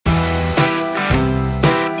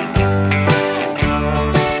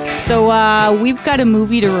So we've got a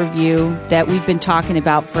movie to review that we've been talking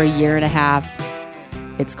about for a year and a half.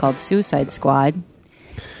 It's called Suicide Squad.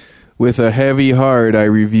 With a heavy heart, I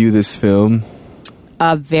review this film.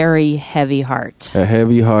 A very heavy heart. A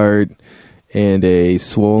heavy heart and a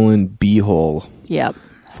swollen beehole. Yep.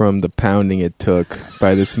 From the pounding it took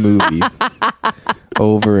by this movie.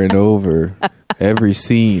 Over and over. Every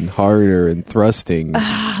scene harder and thrusting.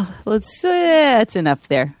 That's enough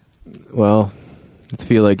there. Well, I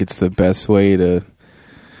feel like it's the best way to,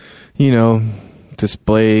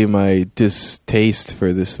 display my distaste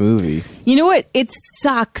for this movie. You know what? It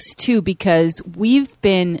sucks, too, because we've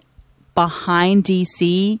been behind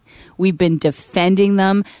DC. We've been defending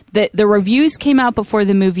them. The reviews came out before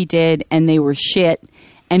the movie did, and they were shit.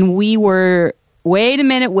 And we were, wait a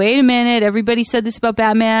minute. Everybody said this about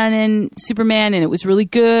Batman and Superman, and it was really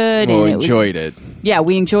good. Well, and enjoyed it. Yeah,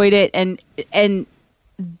 we enjoyed it. And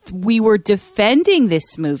we were defending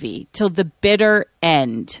this movie till the bitter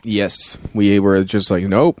end. Yes, we were just like,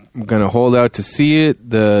 nope, I'm going to hold out to see it.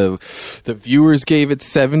 The viewers gave it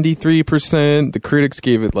 73%. The critics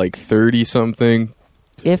gave it like 30-something.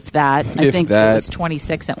 If that. I think that. It was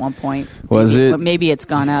 26 at one point. Was it? But maybe it's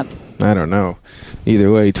gone up. I don't know.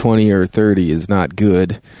 Either way, 20 or 30 is not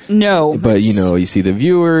good. No. But, you see the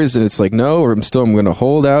viewers, and it's like, no, I'm going to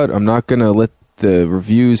hold out. I'm not going to let the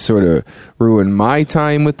reviews sort of ruin my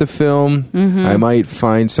time with the film. Mm-hmm. I might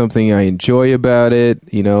find something I enjoy about it.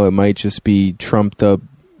 It might just be trumped up,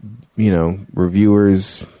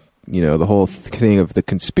 reviewers, the whole thing of the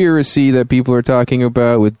conspiracy that people are talking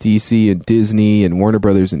about with DC and Disney and Warner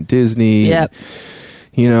Brothers and Disney. Yep.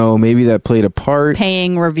 And, maybe that played a part.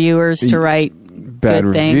 Paying reviewers to write bad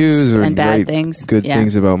good reviews things or and bad things. Good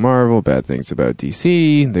things about Marvel, bad things about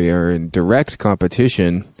DC. They are in direct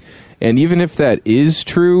competition. And even if that is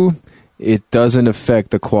true, it doesn't affect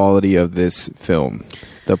the quality of this film.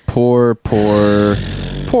 The poor.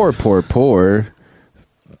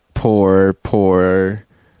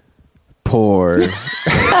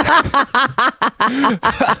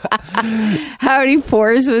 How many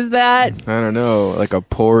pores was that? I don't know, like a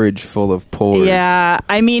porridge full of pores. Yeah,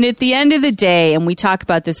 I mean, at the end of the day, and we talk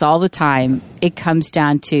about this all the time, it comes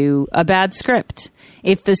down to a bad script.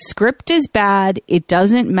 If the script is bad, it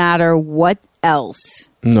doesn't matter what else.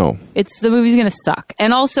 No. The movie's going to suck.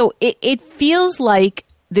 And also, it feels like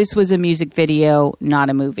this was a music video, not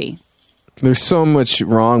a movie. There's so much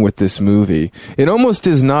wrong with this movie. It almost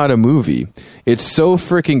is not a movie. It's so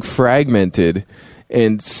freaking fragmented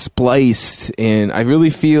and spliced, and I really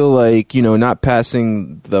feel like, not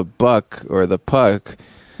passing the buck or the puck.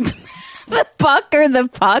 The buck or the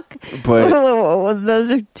puck? But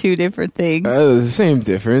those are two different things. The same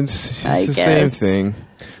difference. I It's the guess. same thing.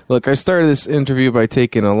 Look, I started this interview by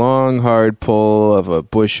taking a long, hard pull of a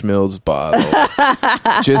Bushmills bottle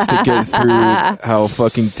just to get through how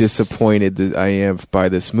fucking disappointed that I am by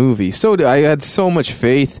this movie. So I had so much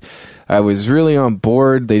faith. I was really on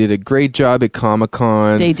board. They did a great job at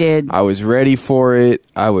Comic-Con. They did. I was ready for it.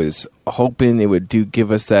 I was hoping it would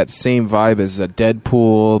give us that same vibe as a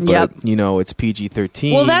Deadpool, but Yep. It's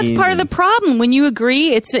PG-13. Well, that's part of the problem. When you agree,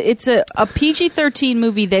 it's a PG-13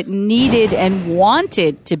 movie that needed and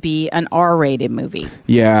wanted to be an R-rated movie.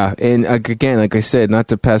 Yeah, and again, like I said, not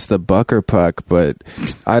to pass the buck or puck, but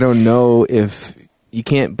I don't know if you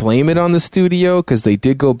can't blame it on the studio because they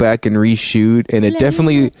did go back and reshoot, and it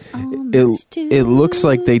definitely it looks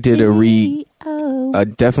like they did a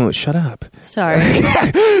definite. Shut up. Sorry.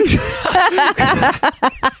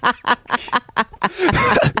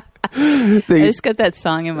 I just got that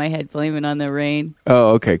song in my head, Blame It on the Rain.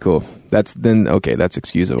 Oh, okay, cool. That's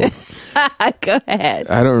excusable. Go ahead.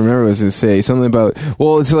 I don't remember what I was going to say. Something about,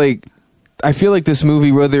 it's like, I feel like this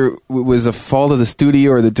movie, whether it was a fault of the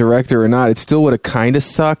studio or the director or not, it still would have kind of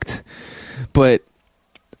sucked. But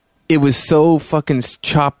it was so fucking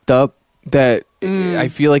chopped up that I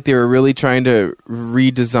feel like they were really trying to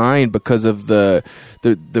redesign because of the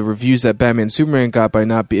reviews that Batman and Superman got by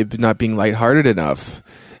not being lighthearted enough.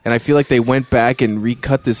 And I feel like they went back and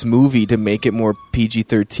recut this movie to make it more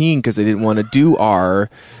PG-13 because they didn't want to do R.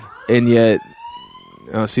 And yet,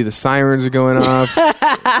 see, the sirens are going off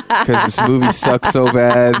because this movie sucks so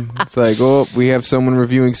bad. It's like, we have someone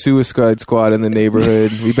reviewing Suicide Squad in the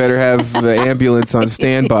neighborhood. We better have the ambulance on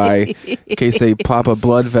standby in case they pop a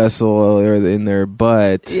blood vessel in their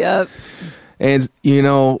butt. Yep. And, you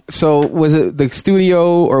know, so was it the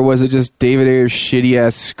studio or was it just David Ayer's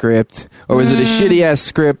shitty-ass script? Or was it a shitty-ass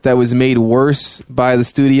script that was made worse by the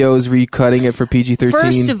studios recutting it for PG-13?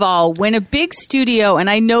 First of all, when a big studio, and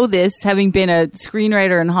I know this having been a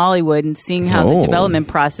screenwriter in Hollywood and seeing how the development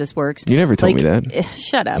process works. You never told me that.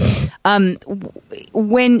 Shut up.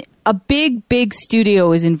 When a big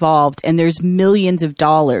studio is involved and there's millions of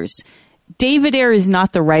dollars, David Ayer is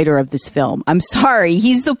not the writer of this film. I'm sorry.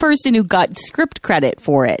 He's the person who got script credit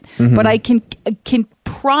for it. But I can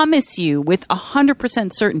promise you with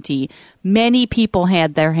 100% certainty, many people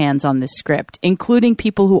had their hands on this script, including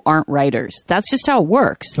people who aren't writers. That's just how it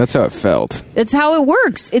works. That's how it felt. It's how it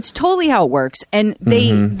works. It's totally how it works. And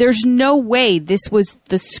there's no way this was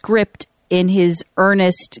the script in his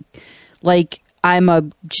earnest, like, I'm a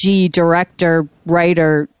G director,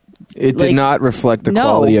 writer. It did not reflect the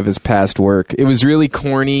quality of his past work. It was really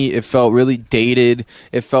corny. It felt really dated.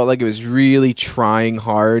 It felt like it was really trying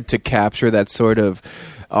hard to capture that sort of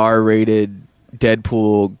R-rated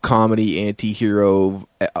Deadpool comedy anti-hero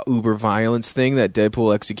uber violence thing that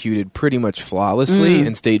Deadpool executed pretty much flawlessly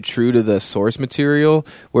and stayed true to the source material,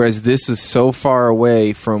 whereas this was so far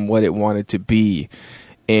away from what it wanted to be.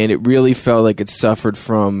 And it really felt like it suffered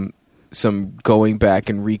from some going back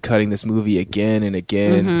and recutting this movie again and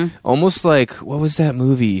again. Almost like, what was that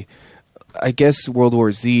movie? I guess World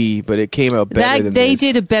War Z, but it came out better than they this.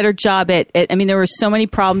 did a better job at I mean, there were so many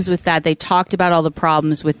problems with that. They talked about all the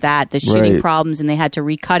problems with that, the shitting problems, and they had to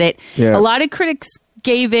recut it. Yeah. A lot of critics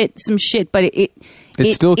gave it some shit, but it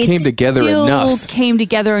still came together enough. Came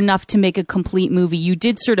together enough to make a complete movie. You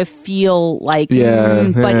did sort of feel like, but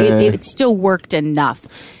it still worked enough.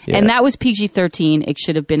 Yeah. And that was PG-13. It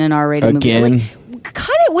should have been an R-rated movie. Like,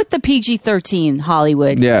 cut it with the PG-13,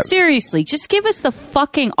 Hollywood. Yeah. Seriously, just give us the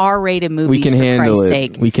fucking R-rated movies. We can handle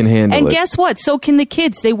it. We can handle it. And guess what? So can the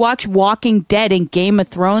kids. They watch Walking Dead and Game of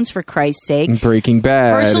Thrones, for Christ's sake. And Breaking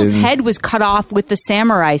Bad. Herschel's head was cut off with the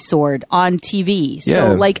samurai sword on TV.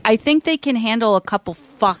 So, like, I think they can handle a couple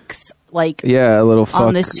fucks. Like, a little fuck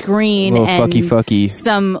on the screen, a little and fucky.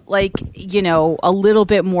 some, like, you know, a little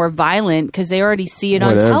bit more violent because they already see it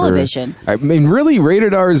on television. I mean, really,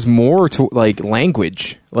 rated R is more to like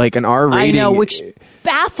language, like an R rating. I know, which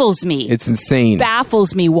baffles me. It's insane.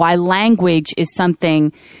 Baffles me why language is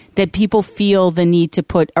something that people feel the need to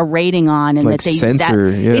put a rating on, and like that they censor.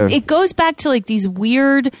 It goes back to like these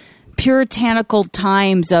weird puritanical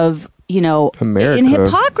times of, you know, America. In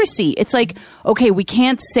hypocrisy. It's like, okay, we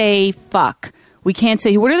can't say fuck. We can't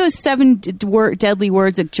say, what are those 7 deadly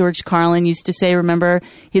words that George Carlin used to say? Remember,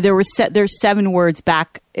 there's 7 words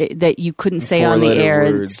back that you couldn't say on the air.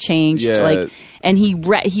 Words. It's changed, like, and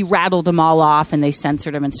he rattled them all off, and they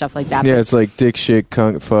censored them and stuff like that. Yeah, it's like dick, shit,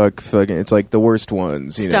 cunt, fuck, fucking. It's like the worst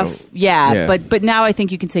ones, you know. Yeah, but now I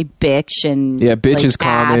think you can say bitch and bitch like, is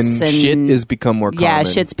common. And, shit has become more common. Yeah,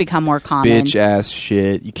 shit's become more common. Bitch, ass,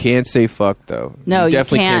 shit. You can't say fuck though. No, you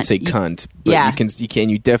definitely can't say cunt. But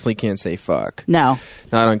you definitely can't say fuck. No,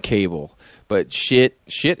 not on cable. But shit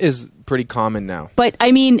is pretty common now. But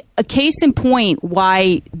I mean, a case in point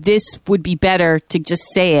why this would be better to just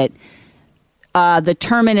say it. The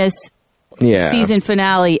Terminus season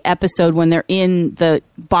finale episode when they're in the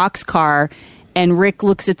boxcar and Rick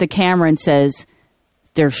looks at the camera and says,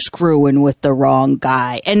 they're screwing with the wrong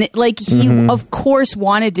guy. And he, of course,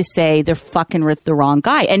 wanted to say they're fucking with the wrong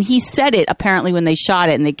guy. And he said it apparently when they shot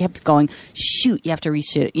it, and they kept going, shoot, you have to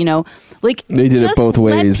reshoot it. You know, like they did it both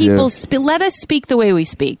ways. Let us speak the way we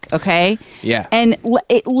speak, okay? Yeah. And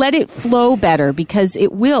let it flow better, because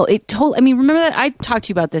it will. Remember that I talked to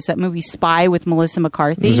you about this, that movie Spy with Melissa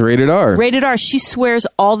McCarthy? It was rated R. Rated R. She swears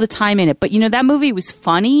all the time in it. But, you know, that movie was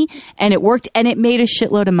funny, and it worked, and it made a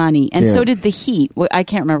shitload of money. And so did The Heat. I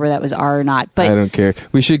can't remember if that was R or not. But I don't care.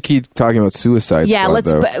 We should keep talking about Suicide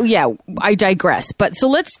Squad, I digress. But so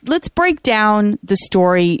let's break down the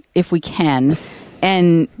story if we can.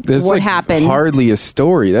 And what happens. Hardly a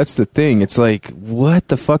story. That's the thing. It's like, what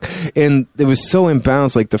the fuck? And it was so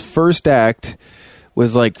imbalanced. Like, the first act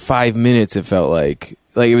was like 5 minutes, it felt like.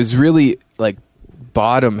 Like, it was really like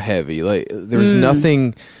bottom heavy. Like, there was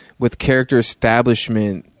nothing with character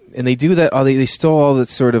establishment. And they do that. They stole all that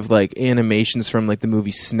sort of like animations from like the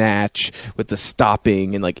movie Snatch with the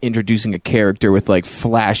stopping and like introducing a character with like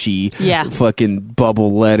flashy fucking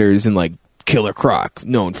bubble letters and like Killer Croc,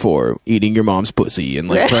 known for eating your mom's pussy and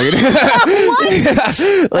like like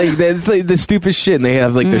that's like the stupid shit, and they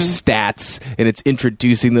have like their stats, and it's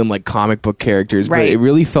introducing them like comic book characters, but it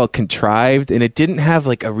really felt contrived, and it didn't have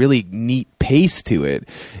like a really neat pace to it.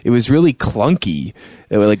 It was really clunky.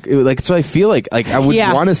 So I feel like I would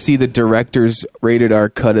want to see the director's rated R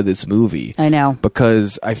cut of this movie. I know,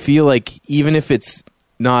 because I feel like even if it's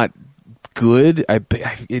not good,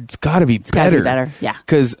 it's got to be better. Yeah,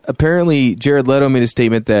 because apparently Jared Leto made a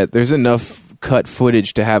statement that there's enough cut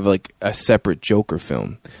footage to have like a separate Joker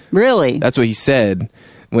film. Really? That's what he said.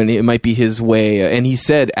 When it might be his way, and he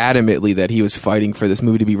said adamantly that he was fighting for this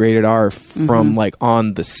movie to be rated R from like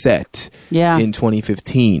on the set in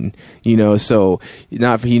 2015. So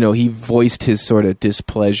he voiced his sort of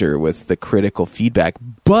displeasure with the critical feedback,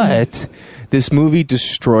 but this movie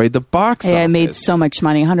destroyed the box office. It made so much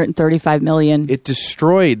money, $135 million. It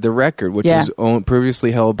destroyed the record, which was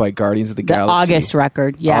previously held by Guardians of the Galaxy. August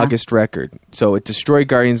record, August record. So it destroyed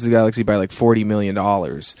Guardians of the Galaxy by like $40 million.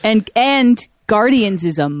 And Guardians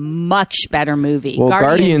is a much better movie. Well,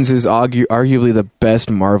 Guardians is arguably the best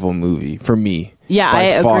Marvel movie for me. Yeah,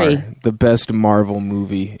 by I far, agree. The best Marvel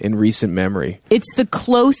movie in recent memory. It's the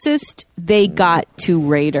closest they got to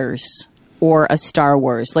Raiders or a Star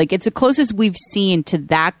Wars. Like, it's the closest we've seen to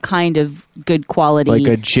that kind of good quality. Like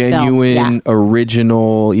a genuine,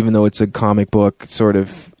 original, even though it's a comic book sort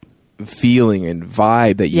of feeling and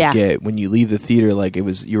vibe that you get when you leave the theater, like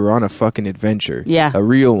you were on a fucking adventure. A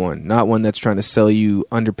real one, not one that's trying to sell you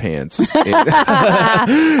underpants.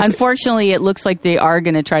 Unfortunately, it looks like they are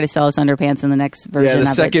going to try to sell us underpants in the next version. The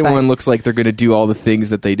second one looks like they're going to do all the things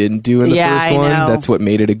that they didn't do in the first one. That's what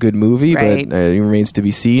made it a good movie, but it remains to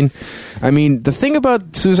be seen. I mean, the thing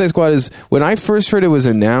about Suicide Squad is when I first heard it was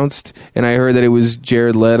announced and I heard that it was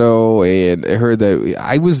Jared Leto, and I heard that,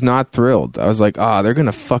 I was not thrilled. I was like, they're going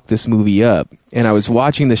to fuck this movie up. And I was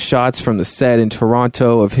watching the shots from the set in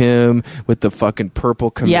Toronto of him with the fucking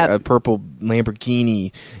purple purple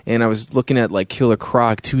Lamborghini, and I was looking at like Killer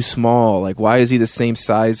Croc, too small. Like, why is he the same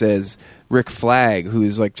size as Rick Flag,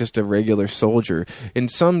 who's like just a regular soldier? In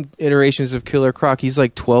some iterations of Killer Croc, he's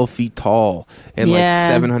like 12 feet tall and like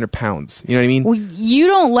 700 pounds. You know what I mean? Well, you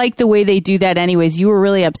don't like the way they do that anyways. You were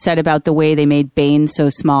really upset about the way they made Bane so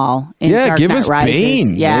small in Dark give Knight us Rises.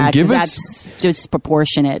 Bane. Yeah, give that's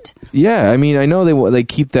disproportionate. Yeah, I mean, I know they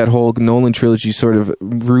keep that whole Nolan trilogy sort of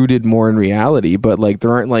rooted more in reality, but like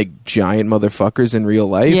there aren't like giant motherfuckers in real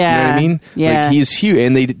life. Yeah. You know what I mean? Yeah. Like, he's huge,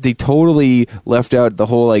 and they totally left out the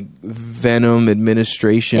whole like Venom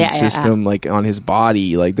administration system like on his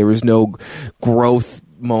body. Like there was no growth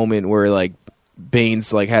moment where like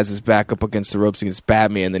Bane's like has his back up against the ropes against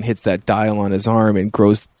Batman, then hits that dial on his arm and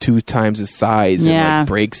grows 2 times his size and like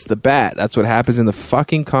breaks the bat. That's what happens in the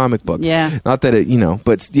fucking comic book. Yeah. Not that it,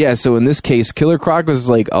 but so in this case, Killer Croc was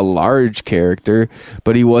like a large character,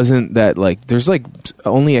 but he wasn't that like, there's like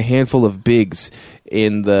only a handful of bigs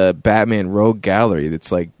in the Batman Rogue Gallery.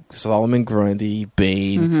 That's like Solomon Grundy,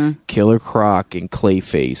 Bane, Killer Croc, and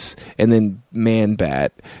Clayface, and then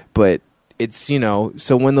Man-Bat. But it's,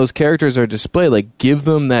 so when those characters are displayed, like, give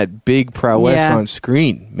them that big prowess on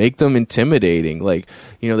screen. Make them intimidating. Like,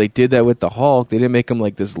 they did that with the Hulk. They didn't make him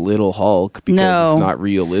like this little Hulk because it's not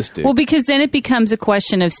realistic. Well, because then it becomes a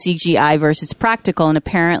question of CGI versus practical, and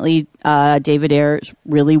apparently David Ayers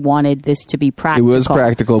really wanted this to be practical. It was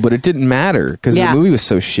practical, but it didn't matter because the movie was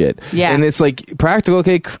so shit. Yeah. And it's like, practical,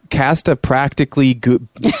 okay, cast a practically good,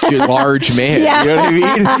 large man. You know what I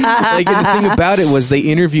mean? Like, and the thing about it was they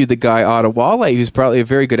interviewed the guy, Adewale, who's probably a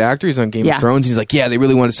very good actor. He's on Game of Thrones. He's like, they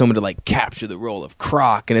really wanted someone to like capture the role of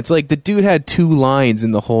Croc. And it's like, the dude had 2 lines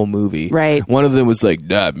in the whole movie. Right. One of them was like,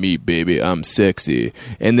 not me, baby, I'm sexy.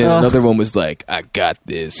 And then another one was like, I got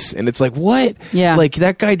this. And it's like, what? Yeah. Like,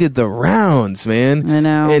 that guy did the rounds, man. I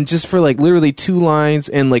know. And just for like literally 2 lines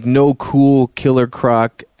and like no cool Killer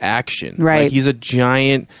Croc action. Right. Like, he's a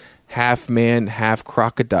giant half man, half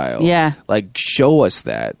crocodile. Yeah. Like, show us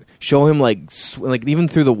that. Show him like even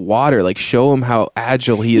through the water. Like, show him how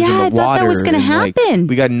agile he is in the water. I thought that was going to happen. Like,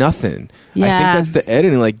 we got nothing. Yeah. I think that's the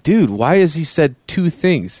editing. Like, dude, why has he said 2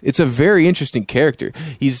 things? It's a very interesting character.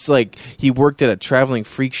 He's like, he worked at a traveling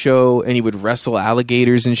freak show and he would wrestle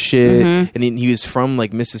alligators and shit. And he was from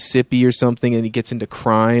like Mississippi or something, and he gets into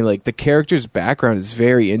crime. Like, the character's background is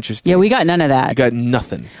very interesting. Yeah, we got none of that. You got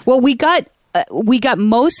nothing. Well, we got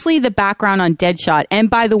mostly the background on Deadshot. And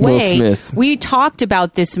by the way, Will Smith. we talked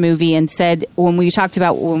about this movie and said when we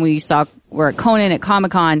saw were at Conan at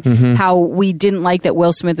Comic-Con, how we didn't like that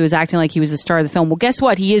Will Smith was acting like he was the star of the film. Well, guess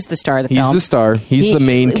what? He is the star of the film. He's the star. He's the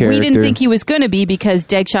main character. We didn't think he was going to be because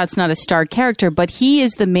Deadshot's not a star character, but he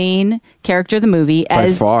is the main character of the movie.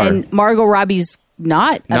 By far. And Margot Robbie's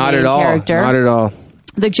not a main character. Not at all.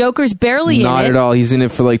 The Joker's barely in it. Not at all. He's in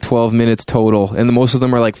it for like 12 minutes total. And most of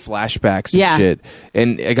them are like flashbacks and shit.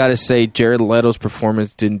 And I gotta say, Jared Leto's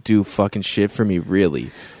performance didn't do fucking shit for me,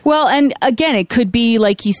 really. Well, and again, it could be,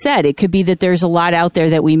 like he said, it could be that there's a lot out there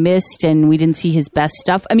that we missed and we didn't see his best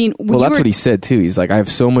stuff. I mean, well, that's what he said, too. He's like, I have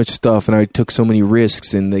so much stuff and I took so many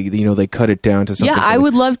risks and they cut it down to something. Yeah, I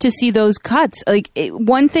would love to see those cuts. Like,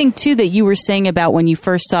 one thing, too, that you were saying about when you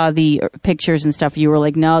first saw the pictures and stuff, you were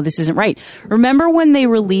like, no, this isn't right. Remember when they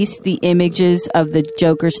released the images of the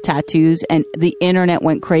Joker's tattoos and the internet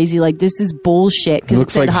went crazy? Like, this is bullshit. It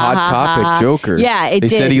looks like Hot Topic Joker. Yeah, it did.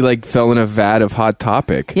 They said he like fell in a vat of Hot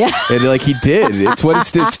Topic. Yeah. And like he did. It's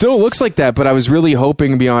what it still looks like that, but I was really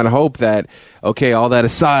hoping beyond hope that, okay, all that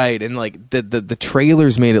aside, and like the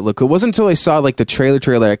trailers made it look good. It wasn't until I saw like the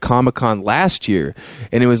trailer at Comic-Con last year,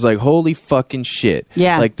 and it was like, holy fucking shit.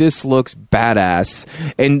 Yeah. Like this looks badass.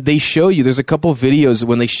 And they show you, there's a couple videos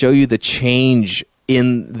when they show you the change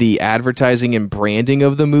in the advertising and branding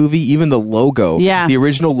of the movie, even the logo. Yeah. The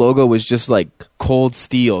original logo was just like Cold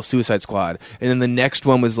Steel, Suicide Squad. And then the next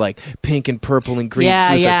one was like pink and purple and green,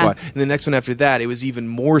 Suicide Squad. And the next one after that, it was even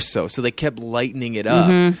more so. So they kept lightening it up.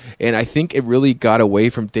 And I think it really got away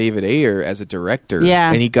from David Ayer as a director.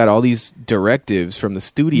 Yeah. And he got all these directives from the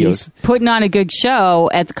studios. He's putting on a good show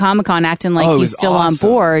at the Comic-Con, acting like he's still awesome.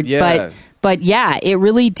 on board. Yeah. But yeah, it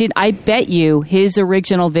really did. I bet you his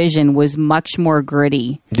original vision was much more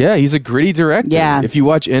gritty. Yeah, he's a gritty director. Yeah. If you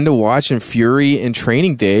watch End of Watch and Fury and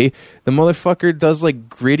Training Day, the motherfucker does like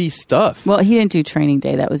gritty stuff. Well, he didn't do Training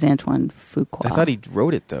Day. That was Antoine Fuqua. I thought he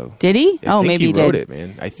wrote it though. Did he? I think maybe he did. wrote it,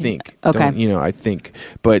 man. I think. Okay. I think.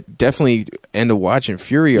 But definitely End of Watch and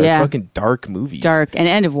Fury are fucking dark movies. Dark. And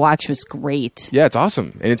End of Watch was great. Yeah, it's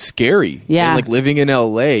awesome. And it's scary. Yeah. And like living in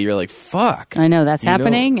LA, you're like, fuck. I know that's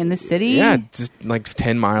happening in the city. Yeah, just like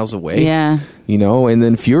 10 miles away. Yeah. And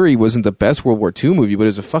then Fury wasn't the best World War II movie, but it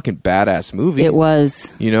was a fucking badass movie. It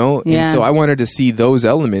was. And so I wanted to see those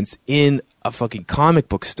elements in a fucking comic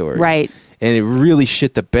book story. Right. And it really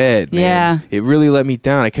shit the bed, man. Yeah. It really let me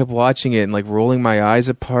down. I kept watching it and like rolling my eyes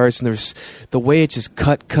at parts, and there's the way it just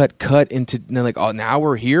cut into, and then like, oh, now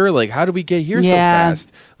we're here? Like, how did we get here so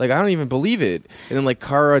fast? Like, I don't even believe it. And then like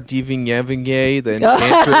Cara Delevingne, the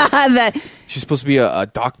enchantress, she's supposed to be a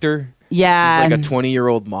doctor. Yeah. She's like a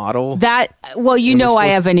 20-year-old model. I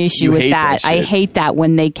have an issue with that. I hate that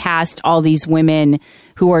when they cast all these women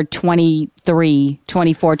who are 23,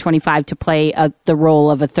 24, 25 to play the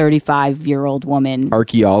role of a 35-year-old woman.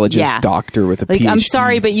 Archaeologist, doctor with a PhD. I'm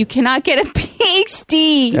sorry, but you cannot get a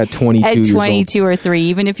PhD at 22 at years 22 or 3,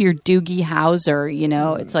 even if you're Doogie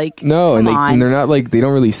Howser, it's like, no, come on. And they're not like, they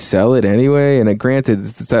don't really sell it anyway. And granted,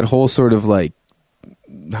 it's that whole sort of like,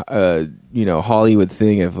 Hollywood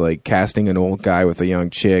thing of like casting an old guy with a young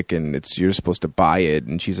chick, and you're supposed to buy it,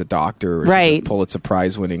 and she's a doctor, or right? She's a Pulitzer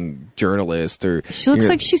Prize winning journalist, or she looks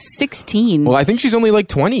like she's 16. Well, I think she's only like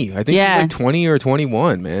 20. I think she's like 20 or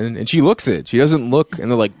 21, man, and she looks it. She doesn't look, and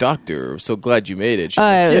they're like, "Doctor, so glad you made it."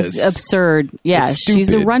 It was absurd. Yeah,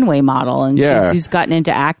 she's a runway model, and she's gotten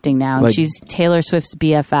into acting now, and she's Taylor Swift's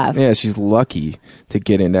BFF. Yeah, she's lucky to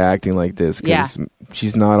get into acting like this because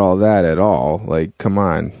she's not all that at all. Like, come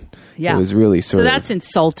on. Yeah. It was really so that's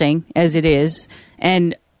insulting as it is.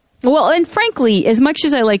 And frankly, as much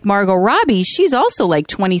as I like Margot Robbie, she's also like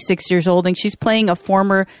 26 years old and she's playing a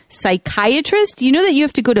former psychiatrist. You know that you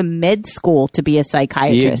have to go to med school to be a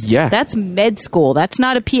psychiatrist. Yeah. That's med school. That's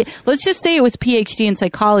not a let's just say it was PhD in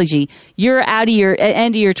psychology. You're out of your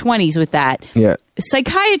end of your 20s with that. Yeah.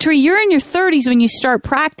 Psychiatry, you're in your 30s when you start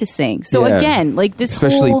practicing. So again, like this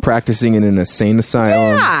especially practicing in an insane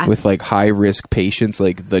asylum with like high risk patients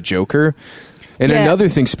like the Joker. And another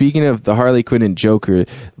thing, speaking of the Harley Quinn and Joker,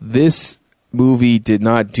 this movie did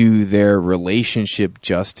not do their relationship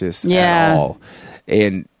justice at all.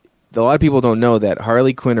 And a lot of people don't know that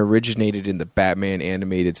Harley Quinn originated in the Batman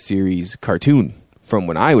animated series cartoon from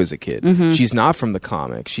when I was a kid. Mm-hmm. She's not from the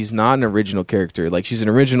comic. She's not an original character. Like, she's an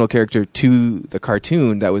original character to the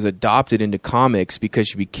cartoon that was adopted into comics because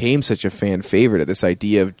she became such a fan favorite of this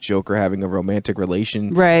idea of Joker having a romantic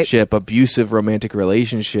relationship, abusive romantic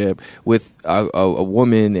relationship with a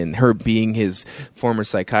woman, and her being his former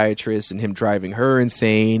psychiatrist and him driving her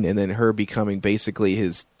insane, and then her becoming basically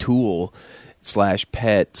his tool /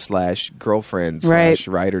 pet / girlfriend /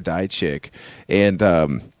 ride or die chick.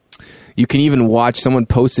 And you can even watch, someone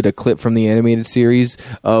posted a clip from the animated series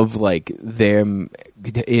of like them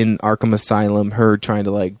in Arkham Asylum, her trying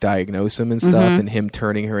to like diagnose him and stuff, and him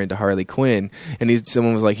turning her into Harley Quinn. And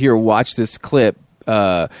someone was like, "Here, watch this clip.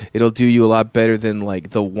 It'll do you a lot better than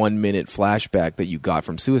like the 1 minute flashback that you got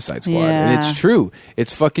from Suicide Squad." Yeah. And it's true.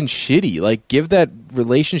 It's fucking shitty. Like, give that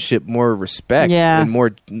relationship more respect Yeah. and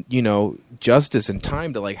more, justice and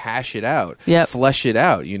time to like hash it out, Yep. flesh it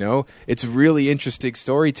out. It's really interesting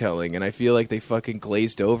storytelling, and I feel like they fucking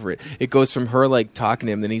glazed over it. It goes from her like talking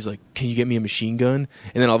to him, then he's like, "Can you get me a machine gun?"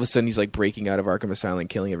 And then all of a sudden he's like breaking out of Arkham Asylum and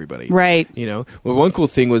killing everybody. Right. Well, one cool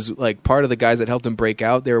thing was like part of the guys that helped him break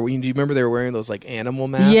out there. Do you remember they were wearing those like animal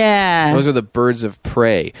masks? Yeah. Those are the Birds of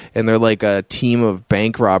Prey, and they're like a team of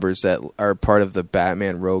bank robbers that are part of the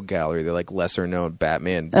Batman Rogue Gallery. They're like lesser known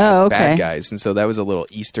Batman bad guys, and so that was a little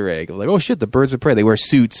Easter egg of like, oh shit, the Birds of Prey. They wear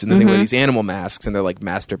suits and then they wear these animal masks, and they're like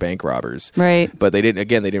master bank robbers. Right. But they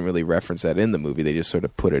didn't really reference that in the movie. They just sort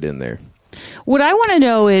of put it in there. What I want to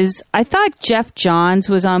know is, I thought Jeff Johns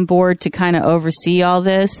was on board to kind of oversee all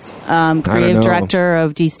this, creative director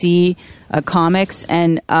of DC Comics,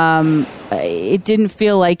 and it didn't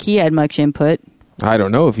feel like he had much input. I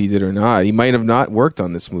don't know if he did or not. He might have not worked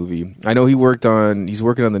on this movie. I know he's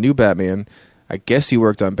working on the new Batman. I guess he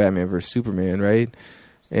worked on Batman vs. Superman, right?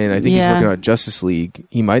 And I think he's working on Justice League.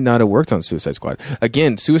 He might not have worked on Suicide Squad.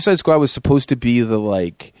 Again, Suicide Squad was supposed to be the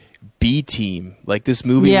like B team. Like, this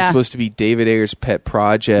movie was supposed to be David Ayer's pet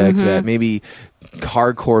project that maybe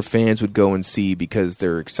hardcore fans would go and see because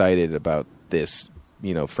they're excited about this,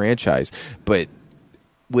 franchise. But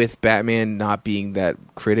with Batman not being that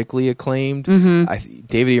critically acclaimed,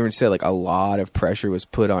 David even said like a lot of pressure was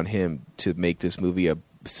put on him to make this movie a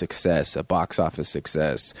success, a box office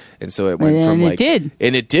success. And so it went from like...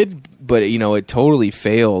 it did, but it totally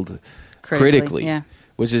failed critically.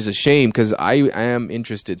 Which is a shame, because I am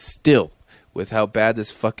interested still with how bad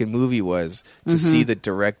this fucking movie was to see the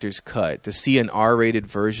director's cut, to see an R-rated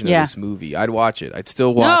version of this movie. I'd watch it. I'd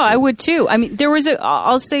still watch it. No, I would too. I mean,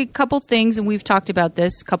 I'll say a couple things, and we've talked about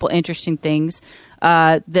this, a couple interesting things.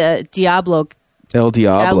 The El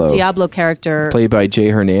Diablo character, played by Jay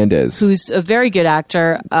Hernandez, who's a very good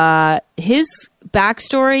actor. His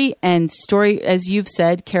backstory and story, as you've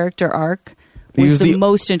said, character arc, was the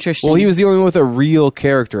most interesting. Well, he was the only one with a real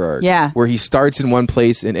character arc. Yeah. Where he starts in one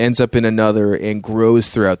place and ends up in another and grows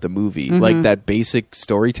throughout the movie. Like that basic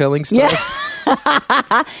storytelling stuff.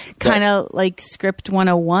 Yeah. Kind of like Script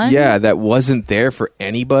 101. Yeah, that wasn't there for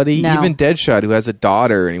anybody. No. Even Deadshot, who has a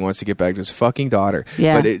daughter and he wants to get back to his fucking daughter.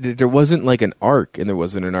 Yeah. But there wasn't like an arc. And there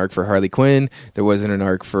wasn't an arc for Harley Quinn. There wasn't an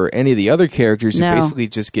arc for any of the other characters who basically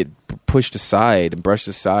just get pushed aside and brushed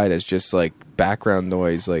aside as just like background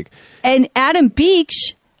noise. And Adam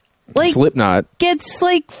Beach, like, Slipknot, gets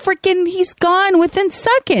like freaking, he's gone within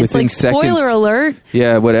seconds. Spoiler alert.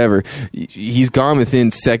 Yeah, whatever. He's gone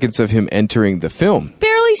within seconds of him entering the film.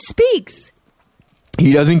 Barely speaks.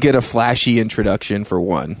 He doesn't get a flashy introduction, for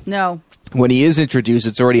one. No. When he is introduced,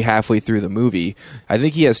 it's already halfway through the movie. I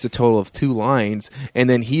think he has a total of 2 lines, and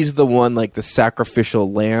then he's the one, like the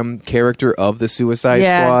sacrificial lamb character of the Suicide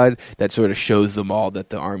Squad that sort of shows them all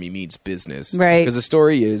that the army means business. Right. Because the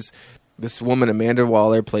story is, this woman, Amanda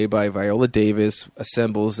Waller, played by Viola Davis,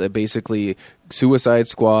 assembles a basically Suicide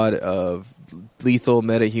Squad of lethal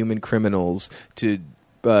metahuman criminals to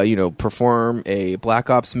perform a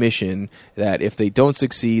Black Ops mission that if they don't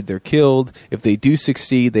succeed, they're killed. If they do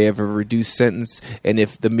succeed, they have a reduced sentence. And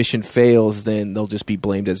if the mission fails, then they'll just be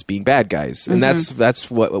blamed as being bad guys. And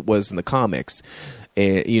that's what it was in the comics.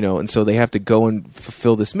 And, and so they have to go and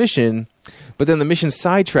fulfill this mission. But then the mission's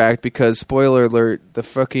sidetracked because, spoiler alert, the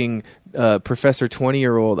fucking Professor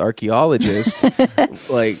 20-year-old archaeologist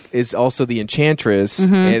is also the Enchantress.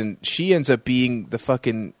 And she ends up being the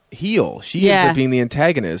fucking heel. She ends up being the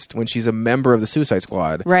antagonist when she's a member of the Suicide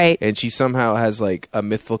Squad. Right. And she somehow has like a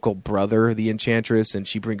mythical brother, the Enchantress, and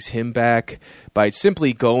she brings him back by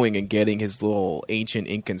simply going and getting his little ancient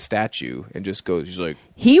Incan statue and just goes, she's like...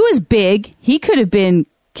 He was big. He could have been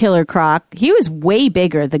Killer Croc. He was way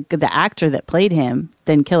bigger, the actor that played him,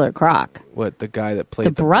 than Killer Croc. What, the guy that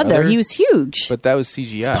played the brother? He was huge. But that was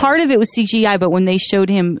CGI. Part of it was CGI, but when they showed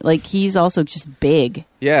him, like, he's also just big.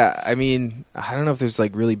 Yeah, I mean, I don't know if there's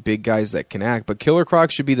like really big guys that can act, but Killer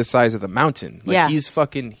Croc should be the size of the mountain. Like, he's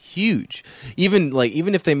fucking huge. Even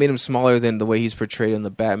if they made him smaller than the way he's portrayed in the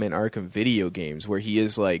Batman Arkham video games, where he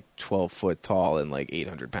is like 12 foot tall and like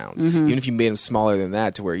 800 pounds. Even if you made him smaller than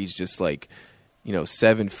that, to where he's just like,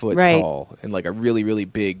 7 foot tall and like a really, really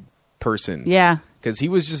big person. Yeah. Because he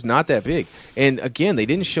was just not that big. And again, they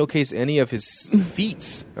didn't showcase any of his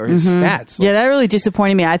feats or his stats. Yeah, that really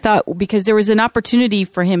disappointed me. I thought, because there was an opportunity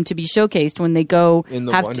for him to be showcased when they go in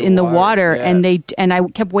the water, and I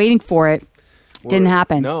kept waiting for it. Didn't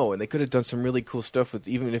happen. No, and they could have done some really cool stuff with,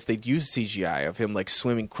 even if they'd used CGI of him like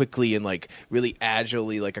swimming quickly and like really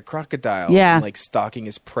agilely like a crocodile. Yeah. And, like stalking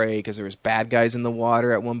his prey because there was bad guys in the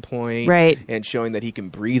water at one point. Right. And showing that he can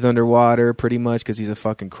breathe underwater pretty much because he's a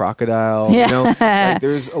fucking crocodile. Yeah. You know? Like,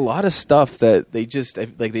 there's a lot of stuff that they just,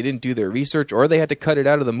 like, they didn't do their research, or they had to cut it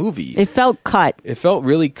out of the movie. It felt cut. It felt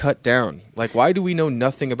really cut down. Like, why do we know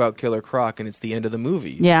nothing about Killer Croc and it's the end of the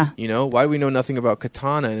movie? Yeah. You know, why do we know nothing about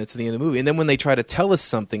Katana and it's the end of the movie? And then when they try to tell us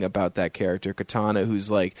something about that character, Katana, who's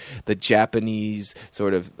like the Japanese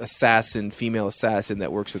sort of assassin, female assassin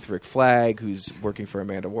that works with Rick Flag, who's working for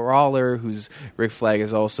Amanda Waller, who's Rick Flag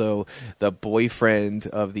is also the boyfriend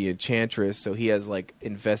of the Enchantress, so he has like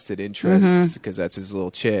invested interests because that's his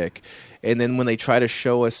little chick. And then when they try to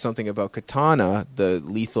show us something about Katana, the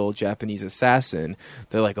lethal Japanese assassin,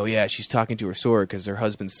 they're like, oh yeah, she's talking to her sword because her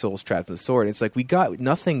husband's soul's trapped in the sword. And it's like, we got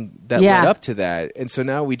nothing that led up to that. And so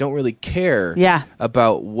now we don't really care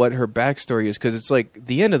about what her backstory is, because it's like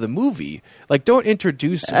the end of the movie. Like, don't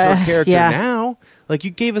introduce her character now. Like,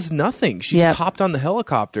 you gave us nothing. She just hopped on the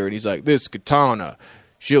helicopter and he's like, this Katana,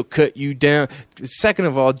 she'll cut you down. Second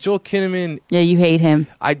of all, Joel Kinnaman. Yeah, you hate him.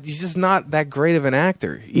 He's just not that great of an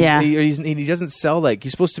actor. He doesn't sell like,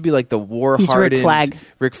 he's supposed to be like the war-hardened Rick Flag.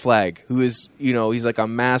 Rick Flag, who is, you know, he's like a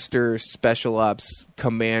master special ops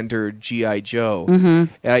commander G.I. Joe. And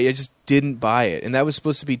I just didn't buy it. And that was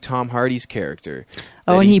supposed to be Tom Hardy's character.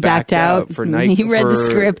 Oh, and he backed out for he read the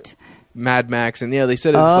script. Mad Max, and they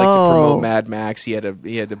said it was like to promote Mad Max. He had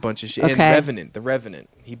a bunch of shit. Okay. And the Revenant.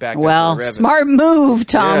 He backed up. Well, for the Revenant. Smart move,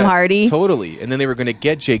 Tom Hardy. Totally. And then they were going to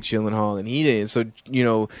get Jake Gyllenhaal, and he didn't. So, you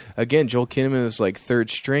know, again, Joel Kinnaman was like third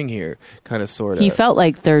string here, kind of, sort of. He felt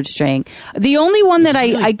like third string. The only one that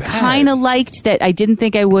really I kind of liked that I didn't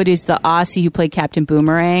think I would is the Aussie who played Captain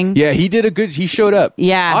Boomerang. Yeah, he did he showed up.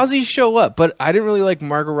 Yeah. Aussies show up, but I didn't really like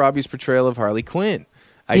Margot Robbie's portrayal of Harley Quinn.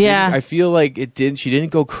 I feel like she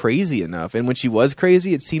didn't go crazy enough. And when she was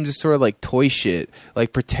crazy, it seemed just sort of like toy shit,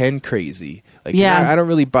 like pretend crazy. Like, I don't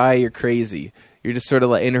really buy you're crazy. You're just sort of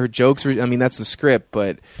like, in her jokes, I mean, that's the script,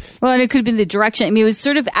 but... Well, and it could have been the direction. I mean, it was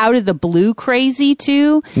sort of out of the blue crazy,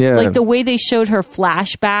 too. Yeah. Like, the way they showed her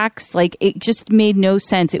flashbacks, like, it just made no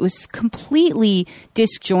sense. It was completely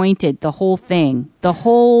disjointed, the whole thing. The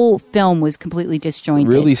whole film was completely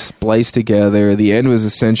disjointed. Really spliced together. The end was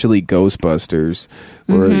essentially Ghostbusters.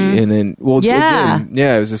 And then, again,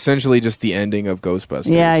 it was essentially just the ending of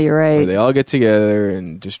Ghostbusters. Yeah, you're right. Where they all get together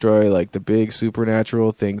and destroy, like, the big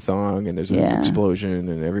supernatural thing-thong, and there's an explosion,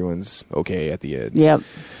 and everyone's okay at the end. Yep.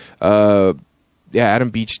 Adam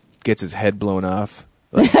Beach gets his head blown off,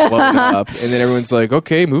 like, blown up, and then everyone's like,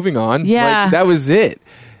 okay, moving on. Yeah. Like, that was it.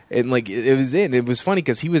 And, like, it was it. And it was funny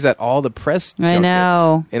because he was at all the press junkets. I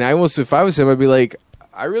know. And I almost, if I was him, I'd be like,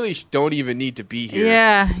 I really don't even need to be here.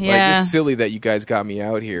 Yeah. Like, it's silly that you guys got me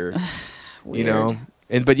out here. You know?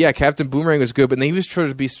 But Captain Boomerang was good, but then he was trying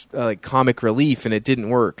to be like comic relief, and it didn't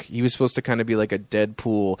work. He was supposed to kind of be like a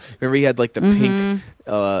Deadpool. Remember, he had like the pink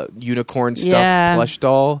unicorn stuffed plush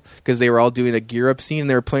doll, because they were all doing a gear up scene, and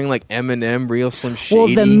they were playing like Eminem, Real Slim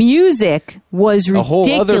Shady. Well, the music was ridiculous.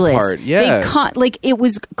 A whole other part, like, it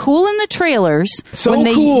was cool in the trailers. So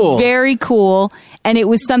cool. Very cool. And it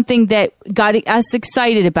was something that got us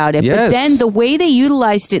excited about it. Yes. But then the way they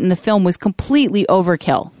utilized it in the film was completely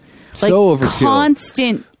overkill. Like, so overkill.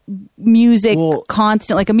 Constant music,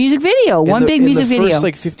 like a music video, one big music video. In the first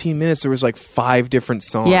like 15 minutes, there was like 5 different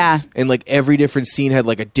songs. Yeah. And like every different scene had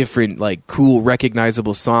like a different, like, cool,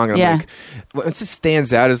 recognizable song. And I'm like, once it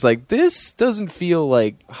stands out, it's like, this doesn't feel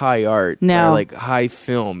like high art. No. Or like high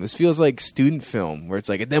film. This feels like student film, where it's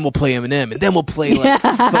like, and then we'll play Eminem, and then we'll play like,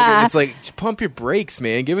 fucking, it's like, pump your brakes,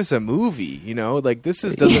 man. Give us a movie, you know? Like, this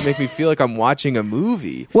doesn't make me feel like I'm watching a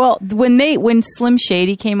movie. Well, when Slim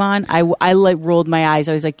Shady came on, I like rolled my eyes.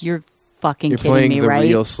 I was like, you're fucking kidding me, right? You're playing the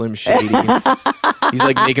real Slim Shady. He's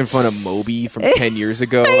like making fun of Moby from 10 years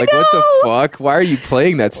ago. Like, what the fuck? Why are you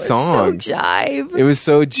playing that song? So jive. It was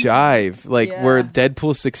so jive. Like, where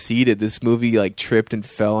Deadpool succeeded, this movie like tripped and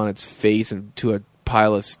fell on its face into a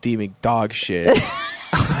pile of steaming dog shit.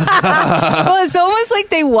 Well, it's almost like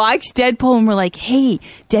they watched Deadpool and were like, hey,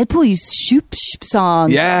 Deadpool used Shoop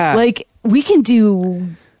song. Yeah. Like, we can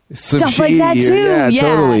do stuff like that too. Yeah,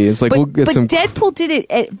 totally. It's like, we'll get some. Deadpool did it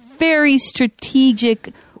at very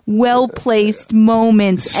strategic, well-placed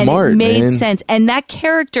moments. Smart, and it made man. sense. And that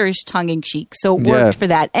character is tongue-in-cheek, so it worked for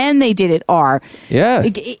that. And they did it R. Yeah.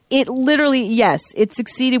 It literally, yes, it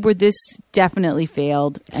succeeded where this definitely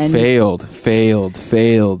failed. And Failed.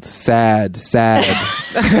 Sad.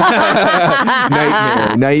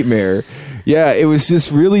 Nightmare. Yeah, it was just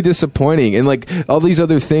really disappointing. And like all these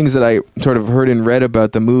other things that I sort of heard and read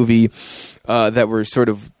about the movie, that were sort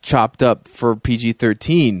of chopped up for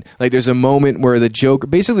PG-13. Like there's a moment where the Joker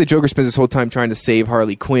spends his whole time trying to save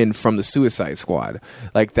Harley Quinn from the Suicide Squad.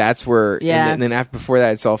 Like that's where, and then before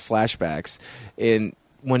that, it's all flashbacks. And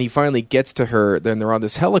when he finally gets to her, then they're on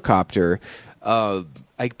this helicopter.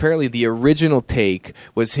 Apparently the original take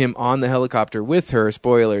was him on the helicopter with her,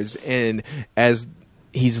 spoilers, and as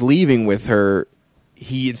he's leaving with her,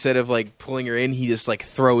 he, instead of like pulling her in, he just like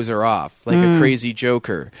throws her off like a crazy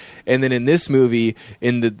Joker. And then in this movie,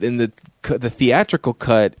 in the theatrical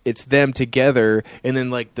cut, it's them together, and then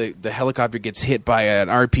like the helicopter gets hit by an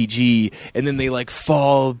RPG, and then they like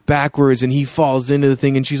fall backwards, and he falls into the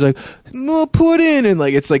thing, and she's like, "No, put in," and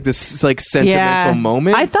like it's like this like sentimental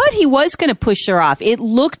moment. I thought he was going to push her off. It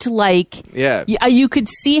looked like you could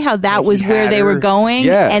see how that like was where they were going,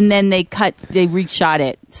 and then they reshot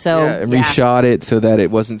it. So reshot it so that it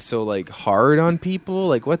wasn't so like hard on people.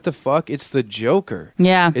 Like what the fuck? It's the Joker.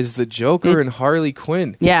 Yeah, it's the Joker and Harley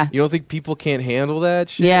Quinn. Yeah, you don't think people can't handle that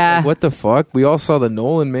shit? Yeah. Like, what the fuck? We all saw the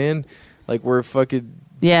Nolan, man. Like, where fucking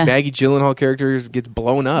Maggie Gyllenhaal character gets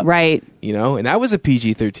blown up. Right. You know? And that was a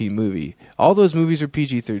PG-13 movie. All those movies are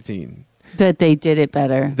PG-13. That they did it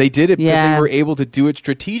better. They did it because they were able to do it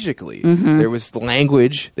strategically. Mm-hmm. There was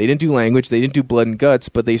language. They didn't do language. They didn't do blood and guts,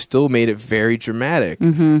 but they still made it very dramatic.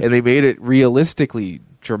 Mm-hmm. And they made it realistically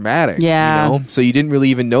dramatic. Yeah. You know? So you didn't really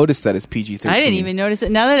even notice that it's PG-13. I didn't even notice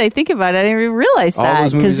it. Now that I think about it, I didn't even realize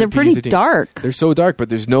that because they're pretty dark. They're so dark, but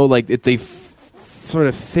there's no like they sort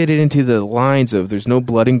of fit it into the lines of there's no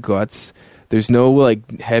blood and guts. There's no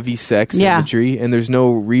like heavy sex imagery, and there's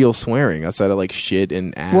no real swearing outside of like shit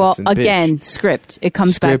and ass. Well, and again, bitch. Script. It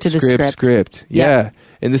comes back to the script. Yeah.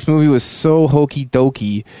 And this movie was so hokey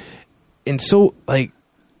dokey, and so like,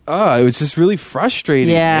 it was just really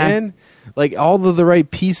frustrating, man. Like all of the right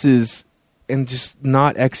pieces and just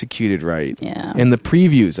not executed right. Yeah. And the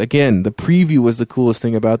previews, again, the preview was the coolest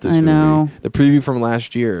thing about this movie. Know. The preview from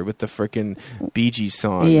last year with the freaking Bee Gees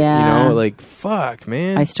song. Yeah. You know, like, fuck,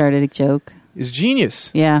 man. I started a joke. It's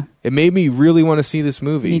genius. Yeah. It made me really want to see this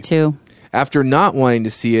movie. Me too. After not wanting to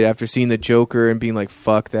see it, after seeing the Joker and being like,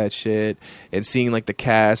 fuck that shit, and seeing like the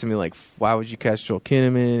cast and being like, why would you cast Joel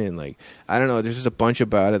Kinnaman? And like, I don't know, there's just a bunch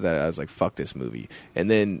about it that I was like, fuck this movie. And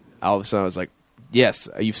then all of a sudden I was like, yes,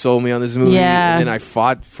 you've sold me on this movie. Yeah. And then I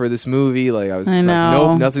fought for this movie. Like I was like,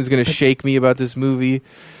 nope, nothing's going to shake me about this movie.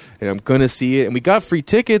 And I'm going to see it. And we got free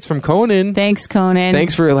tickets from Conan. Thanks, Conan.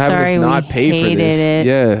 Thanks for having us not pay for this. It.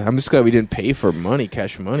 Yeah, I'm just glad we didn't pay for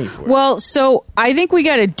cash money for it. Well, so I think we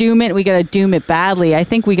got to doom it. We got to doom it badly. I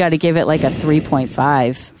think we got to give it like a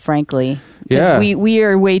 3.5, frankly. Yeah. We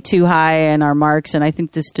are way too high in our marks, and I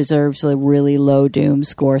think this deserves a really low doom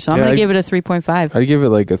score. So I'm going to give it a 3.5. I'd give it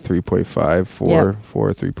like a 3.5, 4,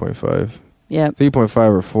 3.5. Yeah. 3.5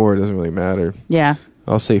 or 4, it doesn't really matter. Yeah.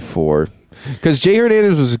 I'll say 4. Because Jay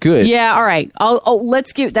Hernandez was good. Yeah, all right.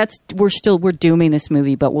 Let's give we're dooming this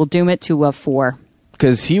movie, but we'll doom it to a 4.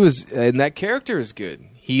 Because and that character is good.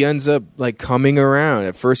 He ends up like coming around.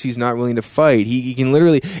 At first, he's not willing to fight. He can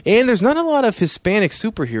literally, and there's not a lot of Hispanic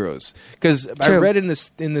superheroes. Because I read in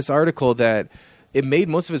this article that it made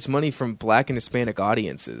most of its money from Black and Hispanic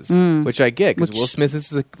audiences, which I get because Will Smith is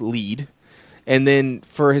the lead. And then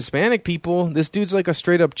for Hispanic people, this dude's like a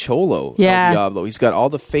straight up cholo. Yeah. Diablo. He's got all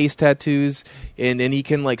the face tattoos, and then he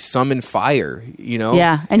can like summon fire, you know?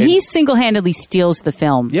 Yeah. And he single-handedly steals the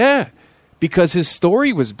film. Yeah. Because his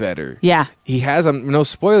story was better. Yeah. He has, no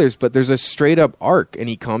spoilers, but there's a straight up arc, and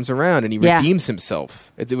he comes around and he redeems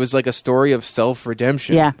himself. It was like a story of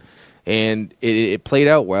self-redemption. Yeah. And it played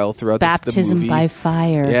out well throughout the movie. Baptism by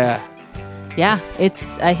fire. Yeah. Yeah.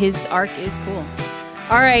 It's his arc is cool.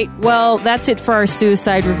 All right. Well, that's it for our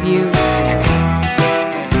suicide review.